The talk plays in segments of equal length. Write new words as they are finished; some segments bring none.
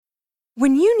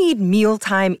When you need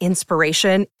mealtime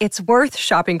inspiration, it's worth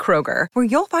shopping Kroger, where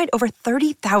you'll find over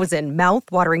 30,000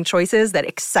 mouth-watering choices that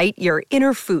excite your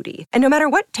inner foodie. And no matter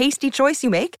what tasty choice you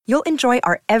make, you'll enjoy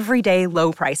our everyday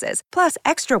low prices, plus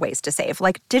extra ways to save,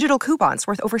 like digital coupons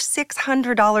worth over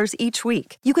 $600 each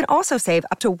week. You can also save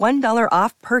up to $1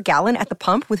 off per gallon at the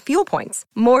pump with fuel points.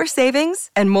 More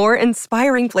savings and more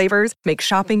inspiring flavors make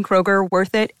shopping Kroger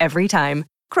worth it every time.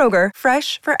 Kroger,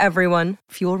 fresh for everyone.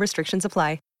 Fuel restrictions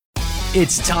apply.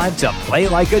 It's time to play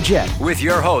like a Jet with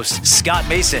your host, Scott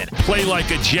Mason. Play like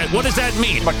a Jet. What does that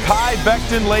mean? Mekhi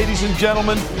Becton, ladies and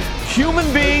gentlemen. Human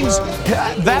beings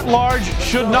that large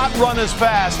should not run as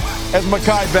fast as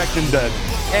Mekhi Becton did.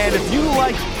 And if you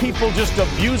like people just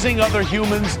abusing other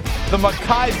humans, the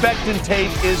Mekhi Becton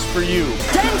tape is for you.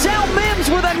 Denzel Mims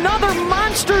with another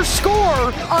monster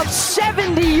score of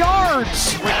 70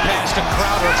 yards. Quick pass to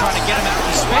Crowder trying to get him out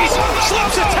of space.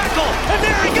 Slips a tackle, and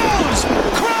there he goes.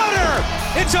 Crowder!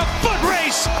 It's a foot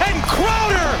race, and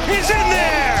Crowder is in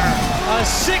there. A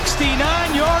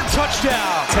 69-yard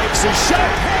touchdown. Takes a shot.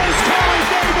 Here's Corey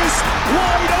Davis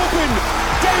wide open.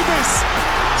 Davis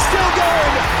still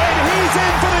going, and he's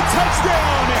in for the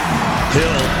touchdown.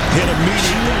 Hill hit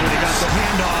immediately when he got the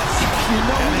handoff. You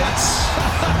know that's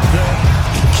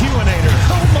The Q-inator.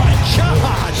 oh my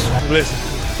gosh. Listen,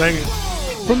 thank you.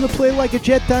 From the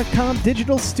PlayLikeAJet.com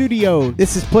digital studio,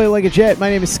 this is Play Like a Jet. My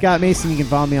name is Scott Mason. You can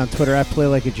follow me on Twitter at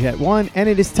PlayLikeAJet1. And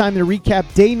it is time to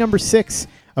recap day number 6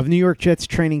 of New York Jets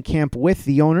training camp with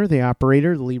the owner, the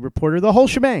operator, the lead reporter, the whole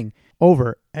shebang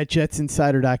over at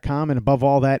JetsInsider.com. And above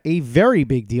all that, a very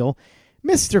big deal,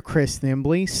 Mr. Chris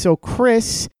Nimbley. So,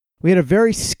 Chris, we had a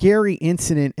very scary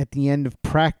incident at the end of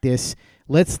practice.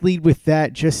 Let's lead with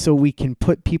that just so we can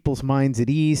put people's minds at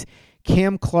ease.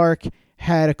 Cam Clark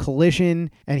had a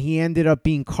collision, and he ended up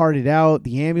being carted out.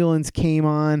 The ambulance came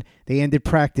on. They ended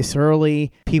practice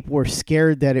early. People were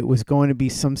scared that it was going to be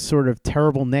some sort of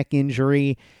terrible neck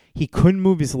injury. He couldn't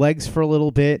move his legs for a little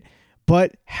bit,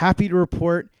 but happy to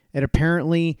report that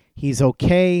apparently he's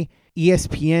okay.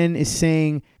 ESPN is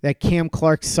saying that Cam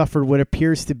Clark suffered what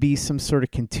appears to be some sort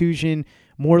of contusion,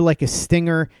 more like a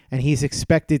stinger, and he's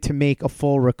expected to make a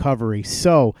full recovery.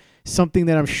 So, something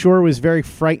that I'm sure was very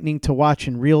frightening to watch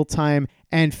in real time,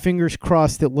 and fingers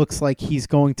crossed it looks like he's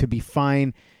going to be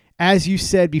fine. As you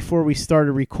said before we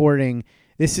started recording,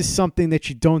 this is something that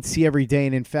you don't see every day,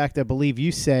 and in fact, I believe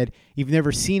you said you've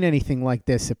never seen anything like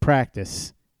this at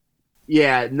practice.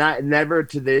 Yeah, never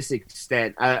to this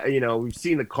extent. We've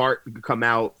seen the cart come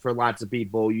out for lots of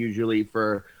people, usually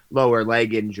for lower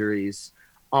leg injuries.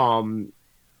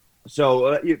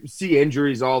 So you see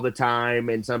injuries all the time,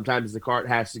 and sometimes the cart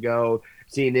has to go.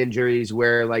 Seeing injuries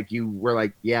where, like, you were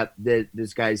like, yeah,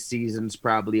 this guy's season's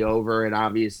probably over, and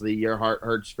obviously your heart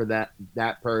hurts for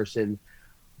that person.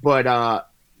 But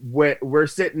we're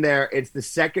sitting there. It's the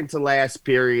second to last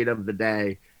period of the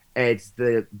day. It's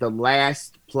the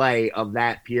last play of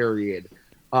that period.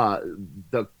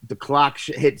 The clock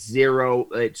hits 0.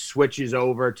 It switches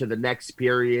over to the next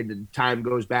period, and time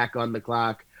goes back on the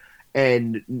clock.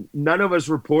 And none of us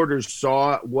reporters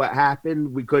saw what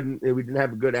happened. We didn't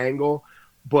have a good angle,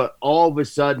 but all of a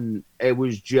sudden it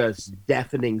was just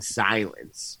deafening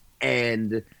silence.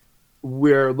 And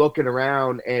we're looking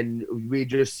around, and we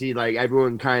just see like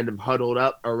everyone kind of huddled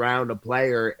up around a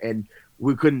player, and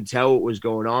we couldn't tell what was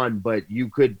going on, but you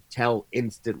could tell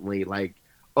instantly, like,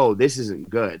 oh, this isn't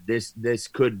good. This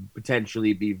could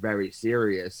potentially be very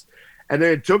serious. And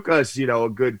then it took us, a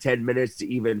good 10 minutes to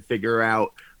even figure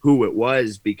out who it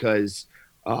was because,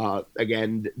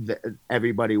 again,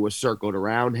 everybody was circled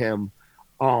around him.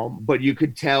 But you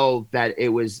could tell that it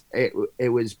was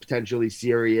potentially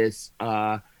serious.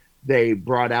 They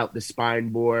brought out the spine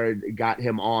board, got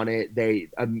him on it. They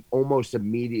almost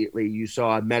immediately, you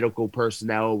saw medical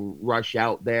personnel rush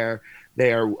out there.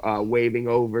 They are waving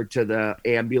over to the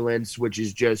ambulance, which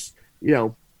is just,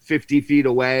 50 feet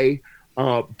away,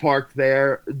 parked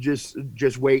there, just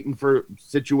waiting for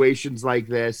situations like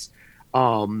this.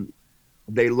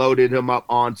 They loaded him up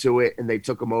onto it, and they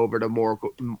took him over to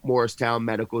Morristown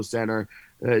Medical Center,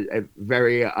 a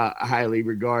very highly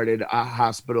regarded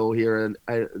hospital here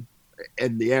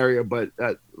in the area, but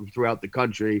throughout the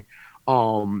country.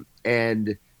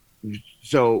 And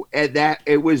so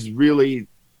it was really,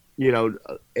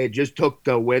 it just took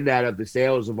the wind out of the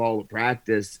sails of all the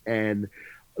practice. And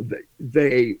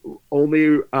they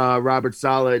only Robert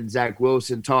Saleh and Zach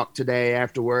Wilson talked today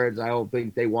afterwards. I don't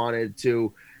think they wanted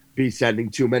to be sending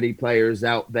too many players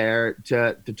out there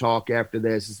to talk after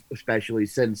this, especially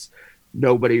since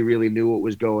nobody really knew what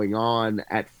was going on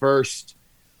at first.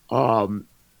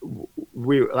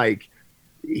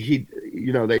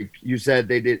 you said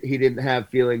he didn't have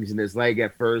feelings in his leg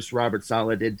at first. Robert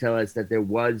Saleh did tell us that there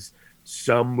was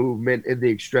some movement in the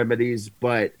extremities,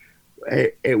 but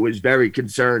it was very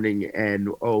concerning. And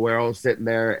we're all sitting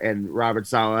there, and Robert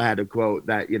Saleh had a quote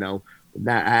that, when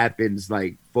that happens,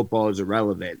 like, football is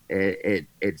irrelevant.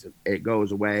 It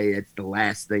goes away. It's the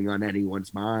last thing on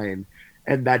anyone's mind.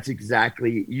 And that's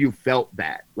exactly, you felt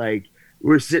that. Like,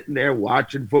 we're sitting there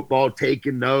watching football,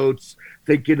 taking notes,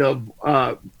 thinking of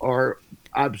our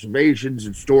observations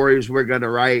and stories we're going to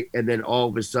write. And then all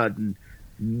of a sudden,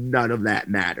 none of that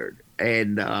mattered.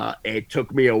 And it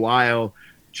took me a while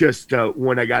just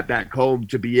when I got back home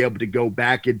to be able to go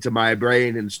back into my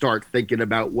brain and start thinking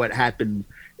about what happened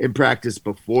in practice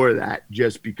before that,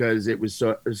 just because it was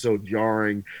so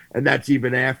jarring. And that's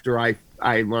even after I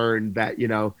learned that,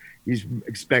 he's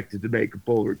expected to make a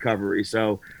full recovery.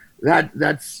 So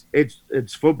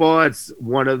it's football. It's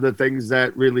one of the things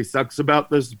that really sucks about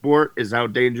this sport is how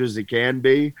dangerous it can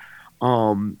be.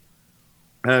 Robert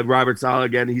Saleh,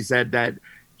 again, he said that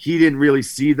he didn't really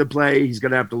see the play. He's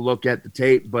going to have to look at the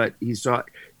tape, but he saw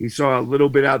a little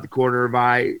bit out the corner of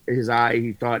his eye.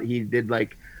 He thought he did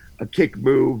like a kick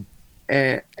move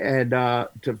and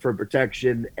for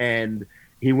protection, and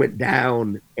he went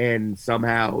down, and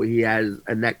somehow he has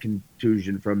a neck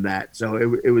contusion from that. So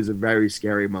it was a very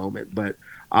scary moment, but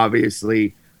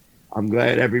obviously I'm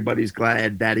glad everybody's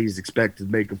glad that he's expected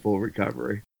to make a full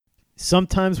recovery.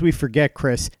 Sometimes we forget,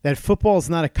 Chris, that football is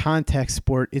not a contact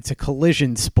sport. It's a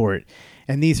collision sport.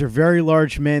 And these are very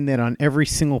large men that on every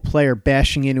single play are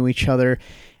bashing into each other.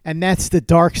 And that's the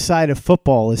dark side of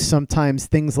football, is sometimes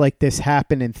things like this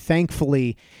happen. And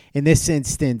thankfully, in this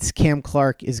instance, Cam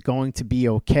Clark is going to be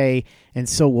okay. And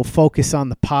so we'll focus on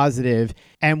the positive,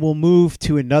 and we'll move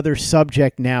to another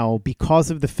subject now because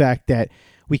of the fact that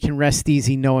we can rest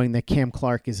easy knowing that Cam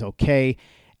Clark is okay.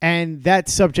 And that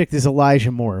subject is Elijah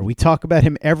Moore. We talk about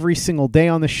him every single day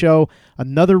on the show.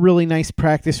 Another really nice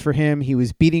practice for him. He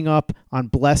was beating up on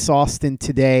Bless Austin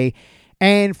today.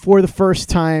 And for the first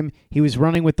time, he was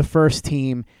running with the first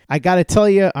team. I got to tell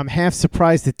you, I'm half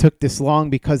surprised it took this long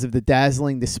because of the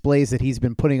dazzling displays that he's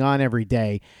been putting on every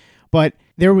day. But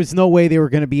there was no way they were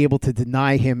going to be able to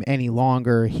deny him any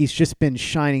longer. He's just been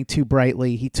shining too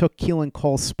brightly. He took Keelan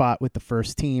Cole's spot with the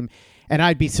first team, and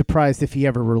I'd be surprised if he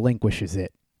ever relinquishes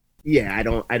it. Yeah,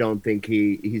 I don't think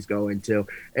he's going to.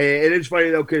 And it's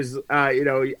funny though, because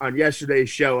on yesterday's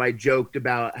show I joked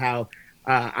about how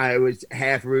I was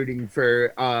half rooting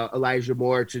for Elijah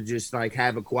Moore to just like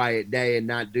have a quiet day and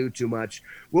not do too much.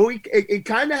 Well, it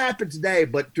kind of happened today,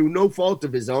 but through no fault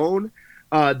of his own.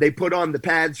 They put on the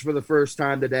pads for the first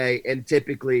time today, and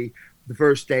typically the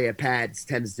first day of pads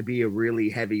tends to be a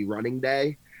really heavy running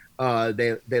day.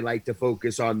 They like to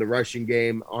focus on the rushing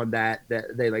game on that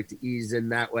they like to ease in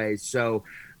that way. So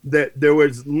there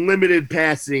was limited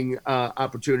passing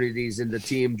opportunities in the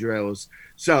team drills.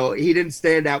 So he didn't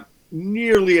stand out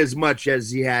nearly as much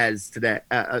as he has today.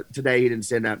 Today he didn't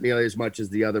stand out nearly as much as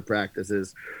the other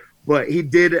practices. But he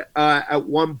did at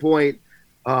one point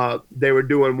they were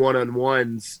doing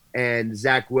one-on-ones, and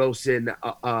Zach Wilson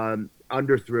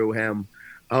underthrew him.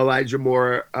 Elijah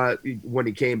Moore, when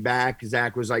he came back,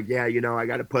 Zach was like, yeah, I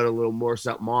got to put a little more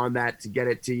something on that to get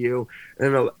it to you.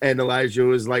 And Elijah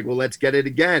was like, well, let's get it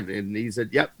again. And he said,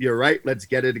 yep, you're right. Let's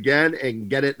get it again. And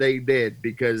get it they did,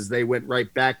 because they went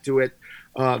right back to it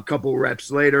a couple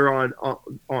reps later on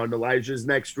Elijah's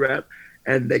next rep,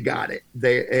 and they got it.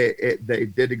 They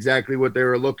did exactly what they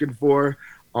were looking for.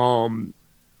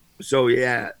 So,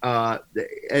 yeah,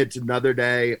 it's another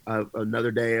day of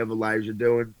Elijah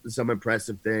doing some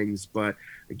impressive things. But,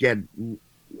 again,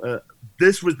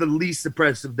 this was the least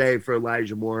impressive day for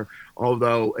Elijah Moore,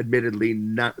 although, admittedly,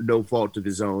 no fault of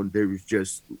his own. There was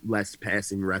just less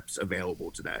passing reps available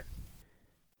today.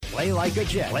 Play like a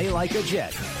Jet. Play like a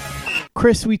Jet.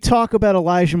 Chris, we talk about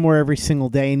Elijah Moore every single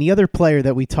day, and the other player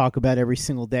that we talk about every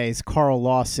single day is Carl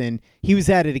Lawson. He was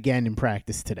at it again in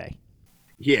practice today.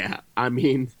 Yeah, I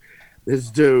mean, this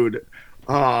dude,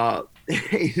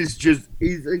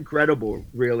 he's incredible,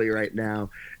 really, right now.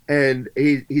 And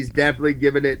he's definitely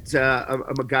giving it to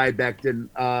Mekhi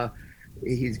Becton.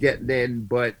 He's getting in,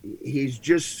 but he's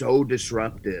just so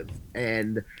disruptive.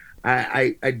 And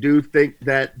I do think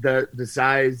that the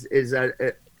size is,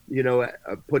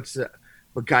 puts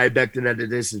Mekhi Becton at a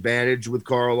disadvantage with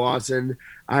Carl Lawson.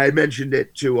 I mentioned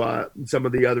it to some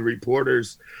of the other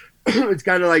reporters. It's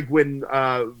kind of like when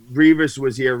Revis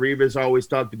was here. Revis always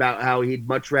talked about how he'd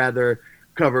much rather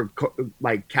cover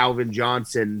like Calvin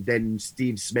Johnson than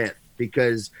Steve Smith,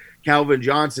 because Calvin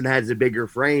Johnson has a bigger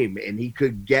frame and he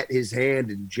could get his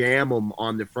hand and jam him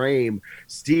on the frame.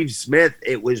 Steve Smith,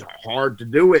 it was hard to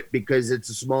do it because it's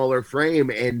a smaller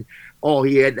frame, and all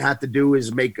he had to do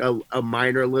is make a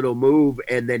minor little move,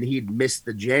 and then he'd miss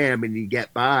the jam and he'd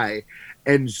get by.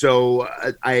 And so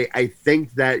I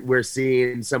think that we're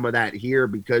seeing some of that here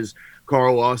because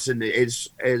Carl Lawson is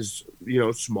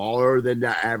smaller than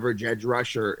the average edge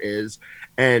rusher is.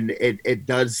 And it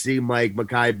does seem like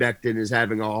Mekhi Becton is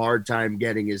having a hard time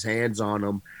getting his hands on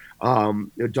him.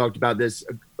 We talked about this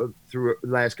through the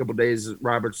last couple of days.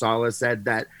 Robert Saleh said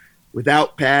that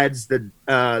without pads, the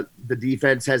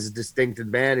defense has a distinct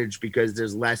advantage because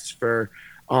there's less for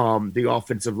the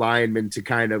offensive lineman to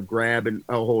kind of grab and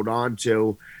hold on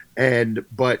to.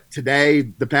 But today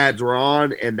the pads were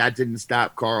on, and that didn't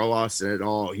stop Carl Lawson at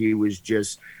all. He was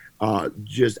just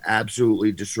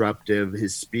absolutely disruptive.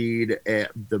 His speed,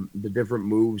 the different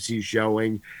moves he's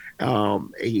showing,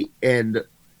 with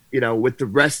the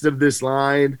rest of this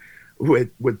line,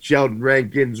 with Sheldon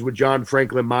Rankins, with John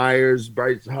Franklin Myers,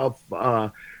 Bryce Huff,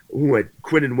 with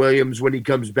Quinnen Williams when he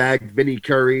comes back, Vinny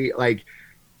Curry, like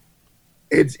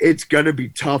it's gonna be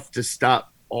tough to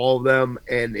stop all of them,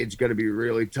 and it's gonna be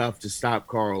really tough to stop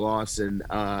Carl Lawson.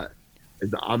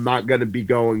 I'm not going to be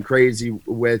going crazy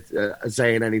with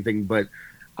saying anything, but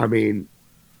I mean,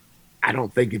 I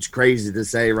don't think it's crazy to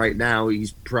say right now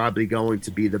he's probably going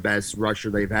to be the best rusher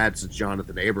they've had since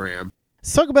Jonathan Abraham.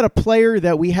 Let's talk about a player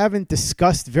that we haven't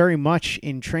discussed very much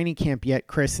in training camp yet,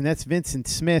 Chris, and that's Vincent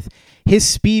Smith. His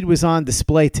speed was on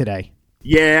display today.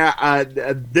 Yeah,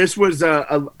 this was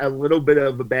a little bit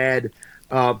of a bad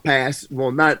pass.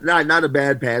 Well, not a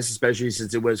bad pass, especially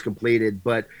since it was completed,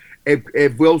 but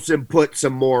if Wilson put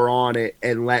some more on it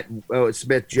and let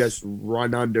Smith just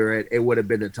run under it, it would have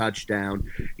been a touchdown.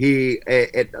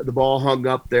 The ball hung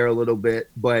up there a little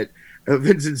bit, but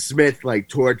Vincent Smith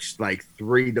torched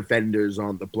 3 defenders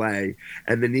on the play,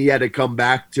 and then he had to come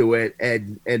back to it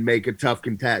and make a tough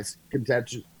contested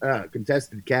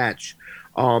catch.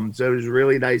 So it was a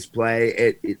really nice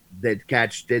play. That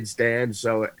catch did stand,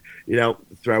 so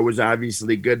throw was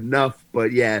obviously good enough,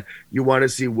 but yeah, you want to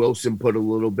see Wilson put a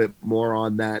little bit more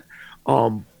on that.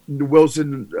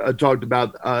 Wilson talked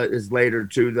about is later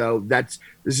too, though. This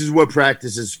is what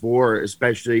practice is for,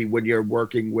 especially when you're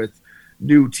working with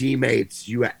new teammates.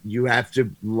 You have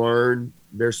to learn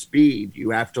their speed. You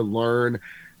have to learn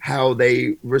how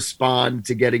they respond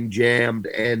to getting jammed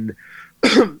and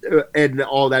and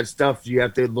all that stuff. You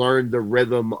have to learn the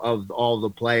rhythm of all the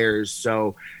players.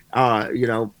 So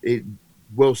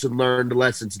Wilson learned a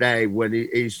lesson today when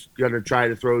he's going to try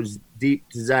to throw deep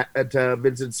to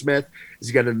Vincent Smith.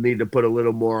 He's going to need to put a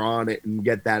little more on it and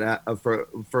get that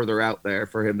further out there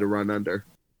for him to run under.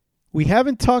 We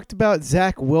haven't talked about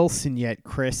Zach Wilson yet,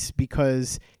 Chris,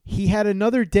 because he had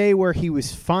another day where he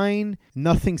was fine,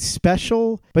 nothing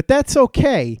special, but that's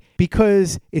okay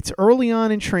because it's early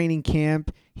on in training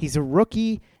camp. He's a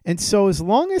rookie, and so as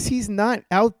long as he's not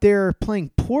out there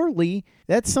playing poorly,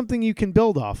 that's something you can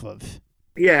build off of.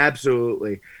 Yeah,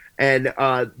 absolutely. And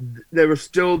there were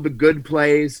still the good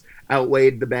plays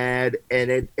outweighed the bad,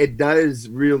 and it does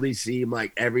really seem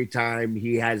like every time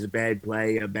he has a bad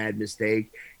play, a bad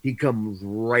mistake, he comes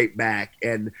right back,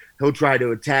 and he'll try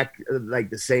to attack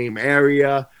the same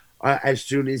area as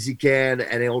soon as he can,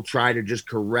 and he'll try to just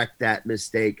correct that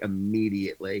mistake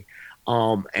immediately.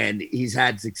 And he's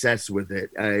had success with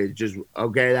it.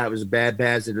 That was a bad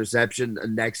pass, interception. The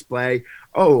next play,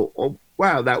 oh,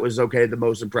 wow, that was okay. The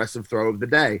most impressive throw of the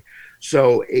day.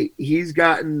 So he's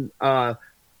gotten,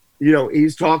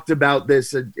 he's talked about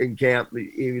this in camp.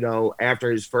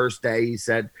 After his first day, he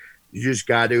said, you just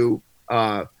got to,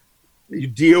 you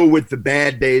deal with the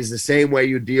bad days the same way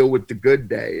you deal with the good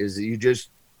days. You just,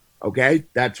 okay,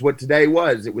 that's what today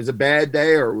was. It was a bad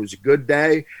day or it was a good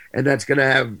day, and that's going to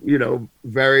have,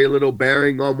 very little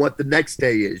bearing on what the next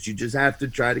day is. You just have to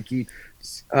try to keep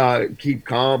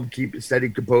calm, keep a steady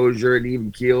composure and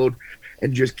even keeled,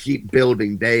 and just keep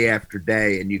building day after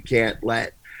day. And you can't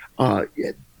let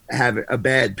have a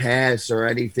bad pass or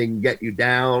anything get you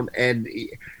down. And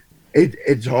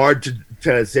it's hard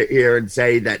to sit here and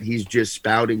say that he's just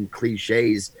spouting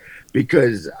cliches,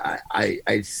 because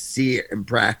I see it in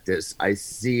practice. I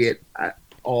see it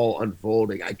all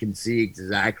unfolding. I can see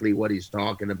exactly what he's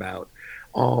talking about.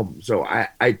 So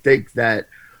I think that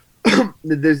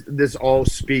this all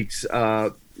speaks,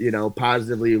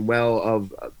 positively and well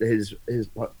of his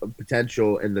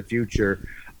potential in the future.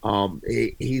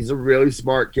 He's a really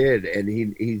smart kid, and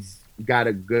he's got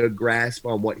a good grasp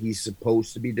on what he's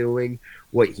supposed to be doing,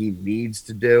 what he needs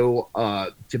to do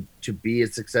to be a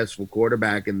successful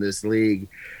quarterback in this league.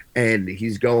 and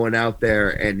he's going out there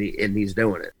and he's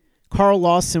doing it. Carl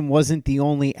Lawson wasn't the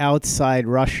only outside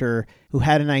rusher who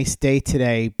had a nice day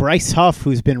today. Bryce Huff,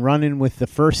 who's been running with the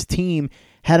first team,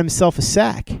 had himself a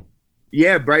sack.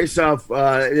 Yeah, Bryce Huff,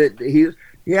 he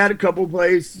had a couple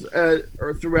plays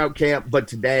throughout camp, but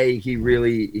today he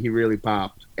really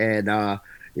popped. And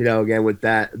again with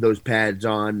those pads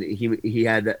on, he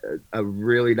had a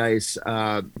really nice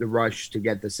rush to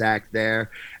get the sack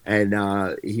there,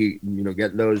 and he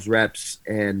getting those reps,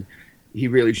 and he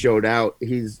really showed out.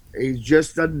 He's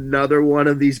just another one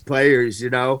of these players,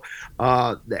 that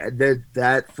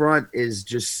front is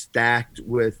just stacked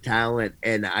with talent,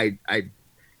 and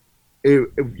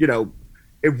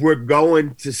if we're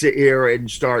going to sit here and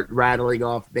start rattling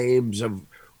off names of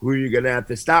who you're going to have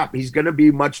to stop, he's going to be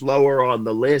much lower on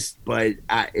the list, but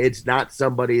it's not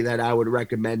somebody that I would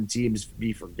recommend teams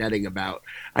be forgetting about.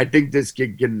 I think this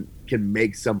kid can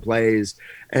make some plays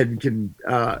and can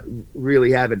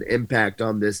really have an impact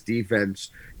on this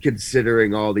defense,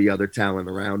 considering all the other talent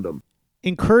around him.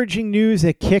 Encouraging news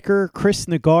at kicker, Chris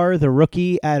Nagar, the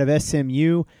rookie out of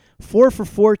SMU, 4 for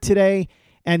 4 today.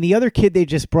 And the other kid they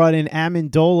just brought in,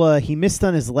 Amendola, he missed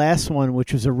on his last one,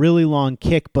 which was a really long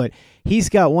kick, but he's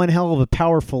got one hell of a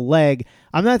powerful leg.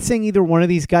 I'm not saying either one of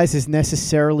these guys is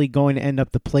necessarily going to end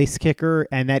up the place kicker,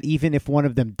 and that even if one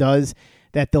of them does,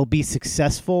 that they'll be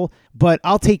successful. But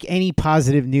I'll take any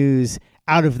positive news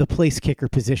out of the place kicker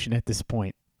position at this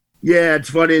point. Yeah, it's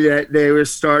funny that they were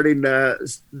starting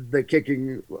the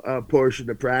kicking portion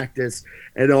of practice,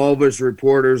 and all of us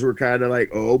reporters were kind of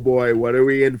like, "Oh boy, what are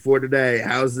we in for today?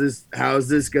 How's this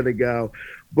going to go?"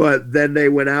 But then they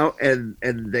went out and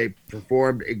they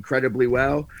performed incredibly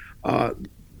well.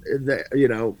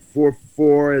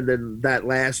 4-4, and then that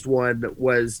last one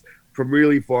was from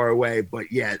really far away.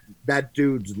 But yeah, that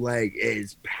dude's leg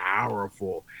is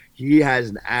powerful. He has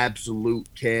an absolute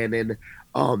cannon.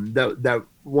 That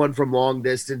one from long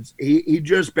distance, he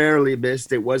just barely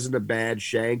missed. It wasn't a bad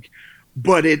shank,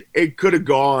 but it could have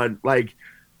gone, like,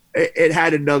 it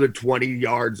had another 20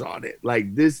 yards on it.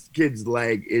 Like, this kid's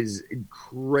leg is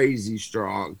crazy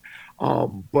strong.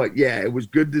 But yeah, it was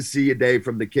good to see a day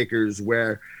from the kickers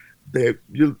where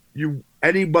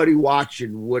anybody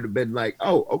watching would have been like,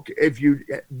 oh, okay. If you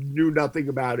knew nothing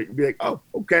about it, you'd be like, oh,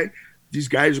 okay, these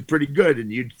guys are pretty good.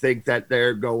 And you'd think that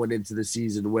they're going into the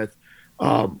season with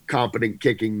competent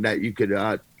kicking that you could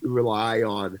rely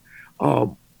on.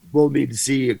 We'll need to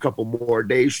see a couple more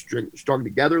days strung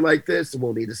together like this, and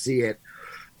we'll need to see it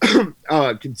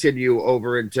continue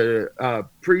over into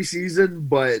preseason.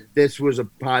 But this was a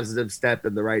positive step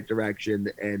in the right direction,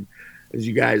 and as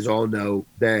you guys all know,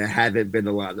 there haven't been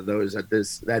a lot of those at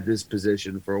this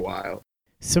position for a while.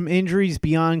 Some injuries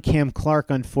beyond Cam Clark,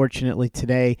 unfortunately,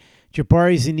 today.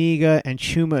 Jabari Zuniga and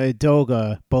Chuma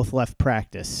Edoga both left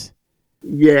practice.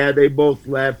 Yeah, they both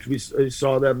left. We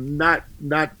saw them not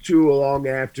too long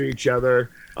after each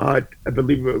other. I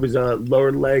believe it was a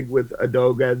lower leg with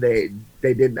Edoga. They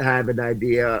didn't have an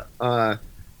idea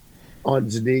on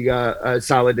Zuniga.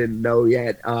 Saleh didn't know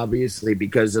yet, obviously,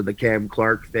 because of the Cam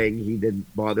Clark thing. He didn't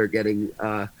bother getting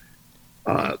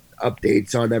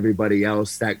updates on everybody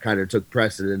else. That kind of took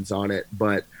precedence on it.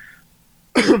 But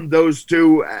those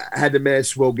two had to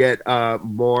miss. We'll get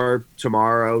more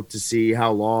tomorrow to see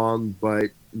how long, but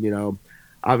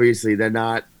obviously they're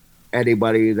not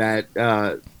anybody that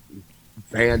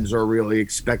fans are really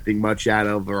expecting much out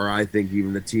of, or I think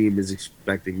even the team is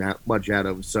expecting that much out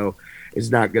of. So it's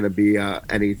not going to be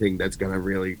anything that's going to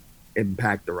really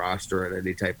impact the roster in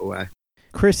any type of way.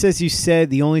 Chris, as you said,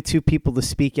 the only two people to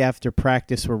speak after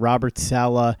practice were Robert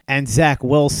Saleh and Zach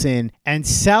Wilson. And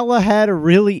Saleh had a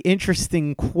really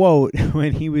interesting quote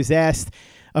when he was asked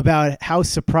about how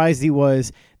surprised he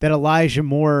was that Elijah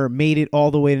Moore made it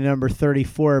all the way to number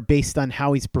 34 based on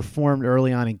how he's performed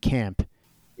early on in camp.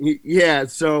 Yeah,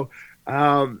 so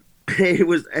it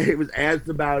was asked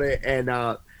about it, and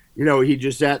he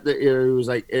just sat there. He was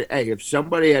like, "Hey, if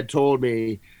somebody had told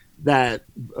me that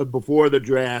before the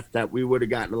draft that we would have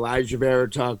gotten Elijah Vera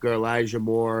Tucker, Elijah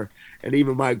Moore, and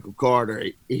even Michael Carter,"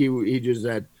 he just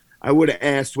said, "I would have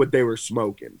asked what they were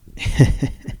smoking."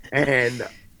 and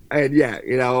yeah,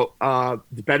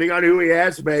 depending on who he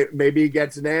asks, maybe he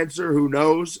gets an answer. Who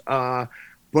knows?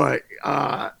 But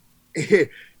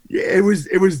it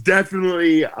was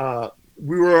definitely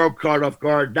we were all caught off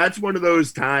guard. That's one of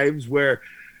those times where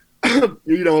a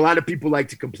lot of people like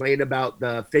to complain about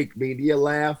the fake media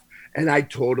laugh. And I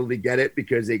totally get it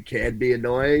because it can be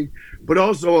annoying. But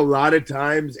also a lot of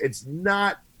times it's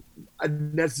not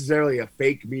necessarily a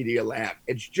fake media laugh.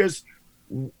 It's just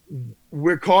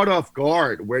we're caught off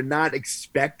guard. We're not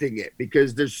expecting it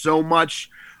because there's so much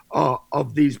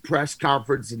of these press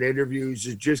conference and interviews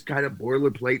is just kind of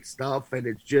boilerplate stuff, and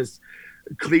it's just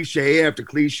cliche after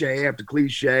cliche after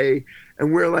cliche,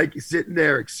 and we're like sitting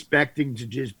there expecting to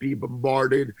just be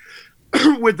bombarded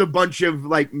with a bunch of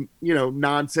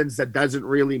nonsense that doesn't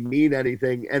really mean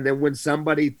anything. And then when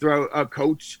somebody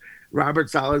coach Robert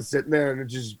Saleh sitting there and it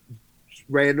just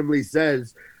randomly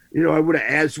says, I would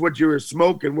have asked what you were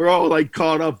smoking, we're all like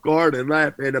caught off guard and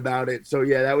laughing about it. So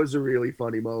yeah, that was a really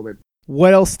funny moment.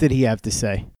 What else did he have to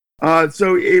say?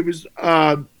 So it was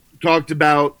talked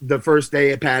about the first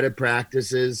day of padded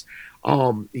practices.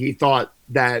 He thought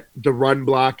that the run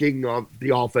blocking of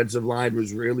the offensive line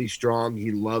was really strong.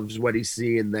 He loves what he's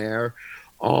seeing there,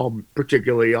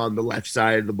 particularly on the left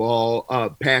side of the ball.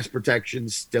 Pass protection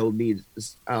still needs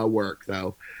work,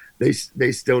 though.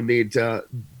 They still need to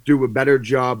do a better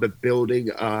job of building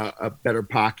a better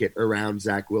pocket around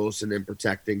Zach Wilson and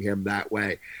protecting him that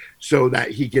way, so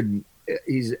that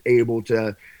he's able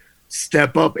to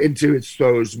step up into his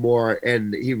throws more,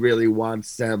 and he really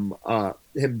wants him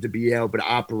to be able to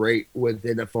operate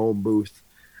within a phone booth.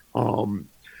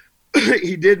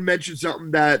 He did mention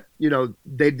something that,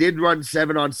 they did run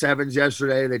 7-on-7s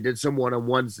yesterday. They did some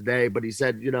 1-on-1s today, but he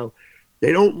said,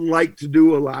 they don't like to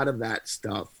do a lot of that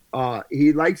stuff.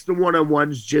 He likes the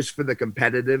 1-on-1s just for the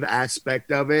competitive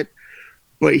aspect of it,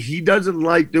 but he doesn't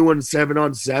like doing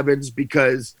 7-on-7s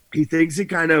because he thinks it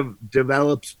kind of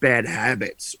develops bad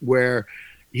habits where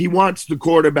he wants the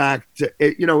quarterback to,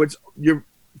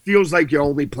 feels like you're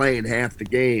only playing half the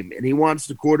game, and he wants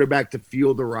the quarterback to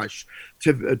feel the rush,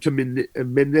 to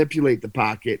manipulate the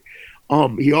pocket.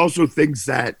 He also thinks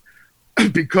that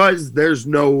because there's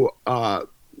no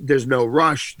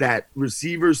rush, that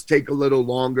receivers take a little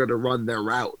longer to run their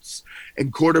routes,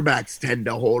 and quarterbacks tend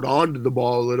to hold on to the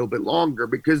ball a little bit longer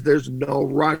because there's no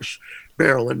rush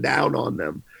barreling down on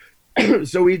them.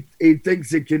 So he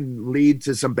thinks it can lead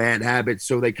to some bad habits,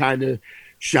 so they kind of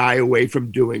shy away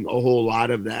from doing a whole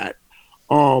lot of that.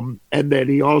 And then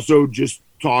he also just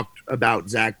talked about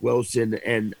Zach Wilson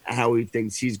and how he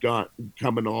thinks he's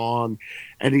coming along,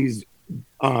 and he's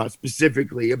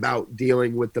specifically about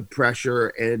dealing with the pressure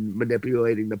and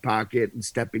manipulating the pocket and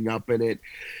stepping up in it.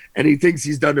 And he thinks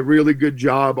he's done a really good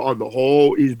job on the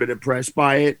whole. He's been impressed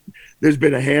by it. There's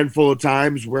been a handful of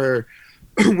times where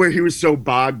he was so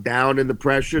bogged down in the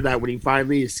pressure that when he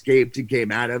finally escaped and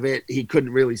came out of it, he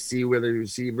couldn't really see where the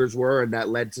receivers were, and that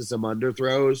led to some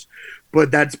underthrows. But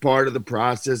that's part of the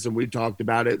process, and we talked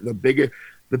about it.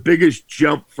 The biggest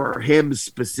jump for him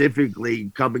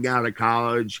specifically coming out of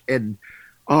college and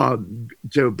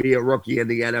to be a rookie in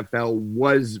the NFL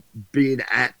was being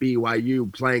at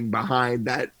BYU, playing behind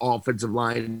that offensive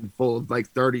line full of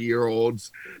like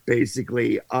 30-year-olds,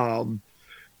 basically.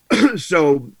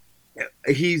 So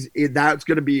that's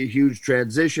going to be a huge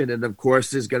transition, and of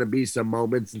course there's going to be some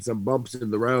moments and some bumps in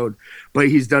the road, but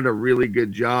he's done a really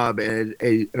good job, and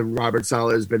Robert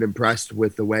Saleh has been impressed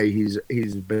with the way he's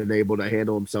been able to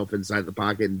handle himself inside the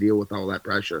pocket and deal with all that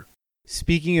pressure.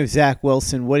 Speaking of Zach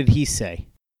Wilson, what did he say?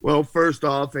 Well, first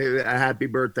off, a happy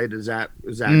birthday to Zach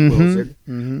Wilson.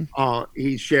 Mm-hmm.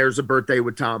 He shares a birthday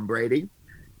with Tom Brady.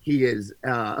 He is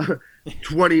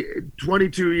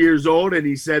 22 years old, and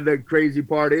he said the crazy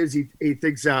part is he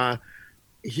thinks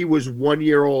he was 1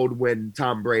 year old when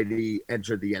Tom Brady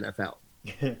entered the NFL.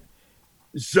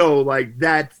 So like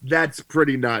that's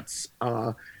pretty nuts.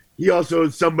 He also,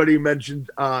 somebody mentioned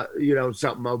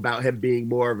something about him being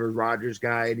more of a Rodgers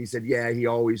guy, and he said yeah, he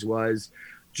always was,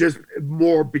 just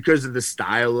more because of the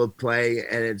style of play,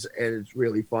 and it's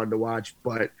really fun to watch.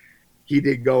 But he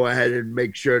did go ahead and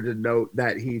make sure to note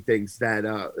that he thinks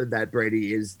that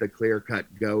Brady is the clear-cut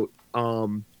GOAT.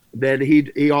 Then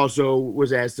he also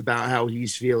was asked about how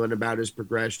he's feeling about his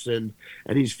progression,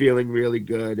 and he's feeling really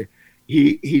good.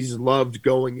 He's loved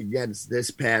going against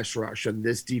this pass rush and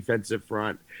this defensive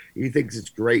front. He thinks it's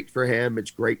great for him.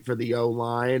 It's great for the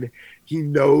O-line. He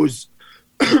knows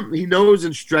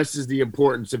and stresses the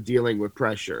importance of dealing with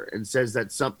pressure, and says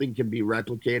that something can be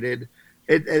replicated.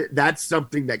 That's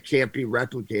something that can't be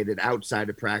replicated outside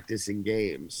of practice and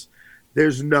games.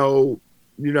 There's nothing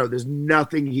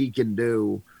he can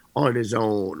do on his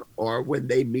own, or when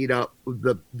they meet up,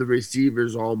 the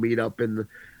receivers all meet up in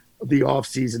the off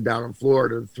season down in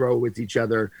Florida to throw with each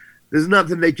other. There's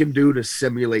nothing they can do to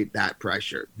simulate that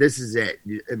pressure. This is it.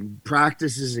 And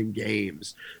practices and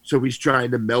games. So he's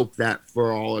trying to milk that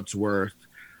for all it's worth.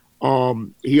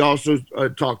 He also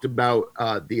talked about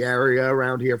the area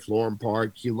around here, Florham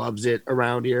Park. He loves it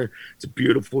around here. It's a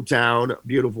beautiful town,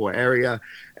 beautiful area.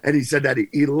 And he said that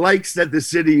he likes that the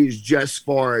city is just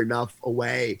far enough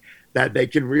away that they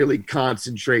can really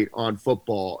concentrate on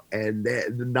football and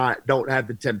don't have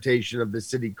the temptation of the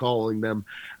city calling them.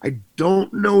 I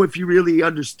don't know if he really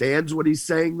understands what he's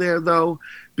saying there, though,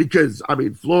 because, I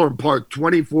mean, Florham Park,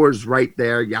 24 is right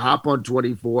there. You hop on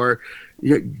 24,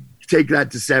 you take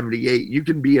that to 78. You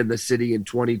can be in the city in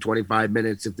 20, 25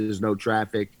 minutes if there's no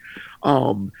traffic.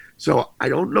 So I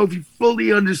don't know if he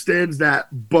fully understands that,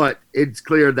 but it's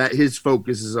clear that his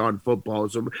focus is on football.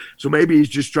 So maybe he's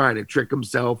just trying to trick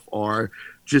himself or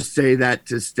just say that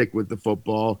to stick with the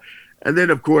football. And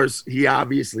then, of course, he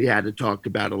obviously had to talk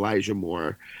about Elijah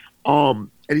Moore.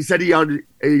 And he said he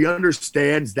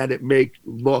understands that it may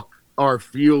look or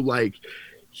feel like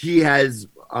he has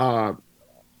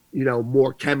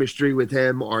more chemistry with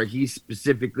him, or he's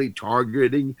specifically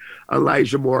targeting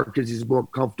Elijah Moore because he's more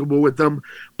comfortable with him.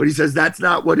 But he says that's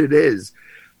not what it is.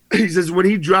 He says when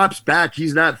he drops back,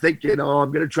 he's not thinking,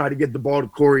 I'm going to try to get the ball to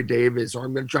Corey Davis or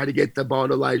I'm going to try to get the ball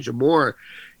to Elijah Moore.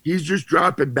 He's just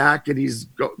dropping back and he's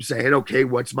saying, okay,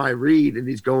 what's my read? And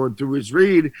he's going through his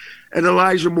read. And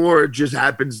Elijah Moore just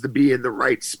happens to be in the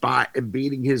right spot and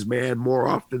beating his man more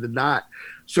often than not.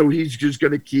 So he's just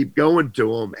going to keep going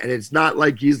to him. And it's not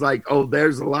like he's like, oh,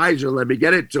 there's Elijah, let me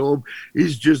get it to him.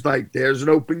 He's just like, there's an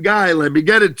open guy, let me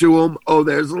get it to him. Oh,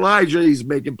 there's Elijah, he's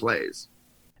making plays.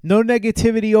 No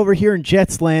negativity over here in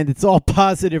Jets land. It's all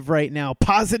positive right now.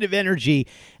 Positive energy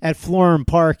at Florham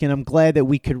Park, and I'm glad that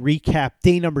we could recap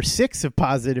day number 6 of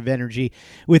positive energy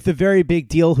with the very big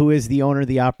deal who is the owner,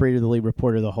 the operator, the lead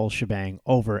reporter, the whole shebang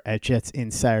over at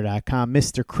JetsInsider.com,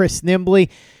 Mr. Chris Nimbley.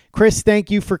 Chris, thank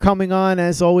you for coming on.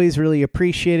 As always, really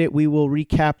appreciate it. We will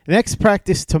recap the next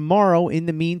practice tomorrow. In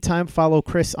the meantime, follow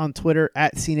Chris on Twitter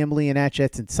at CNimbley and at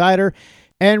JetsInsider.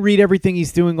 And read everything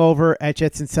he's doing over at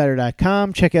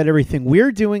JetsInsider.com. Check out everything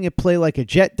we're doing at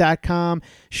PlayLikeAJet.com.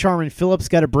 Sharman Phillips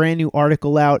got a brand new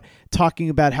article out talking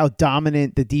about how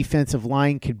dominant the defensive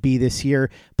line could be this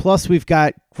year. Plus, we've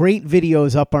got great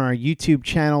videos up on our YouTube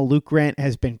channel. Luke Grant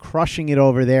has been crushing it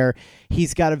over there.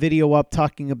 He's got a video up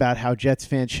talking about how Jets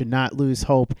fans should not lose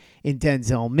hope in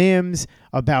Denzel Mims,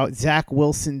 about Zach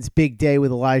Wilson's big day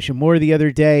with Elijah Moore the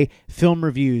other day, film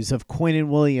reviews of Quinnen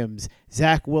Williams,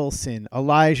 Zach Wilson,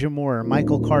 Elijah Moore,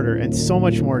 Michael Carter, and so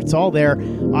much more. It's all there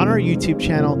on our YouTube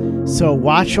channel. So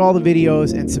watch all the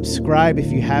videos and subscribe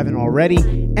if you haven't already.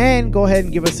 And go ahead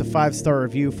and give us a 5-star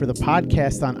review for the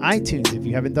podcast on iTunes if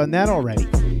you haven't done that already.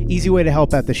 Easy way to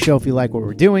help out the show if you like what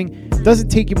we're doing. Doesn't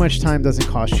take you much time, doesn't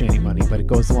cost you any money, but it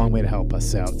goes a long way to help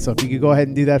us out. So if you could go ahead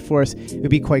and do that for us, we'd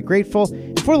be quite grateful.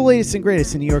 And for the latest and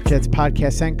greatest in New York Jets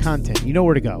podcasts and content, you know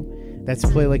where to go. That's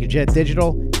Play Like a Jet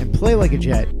Digital and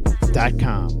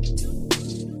PlayLikeAJet.com.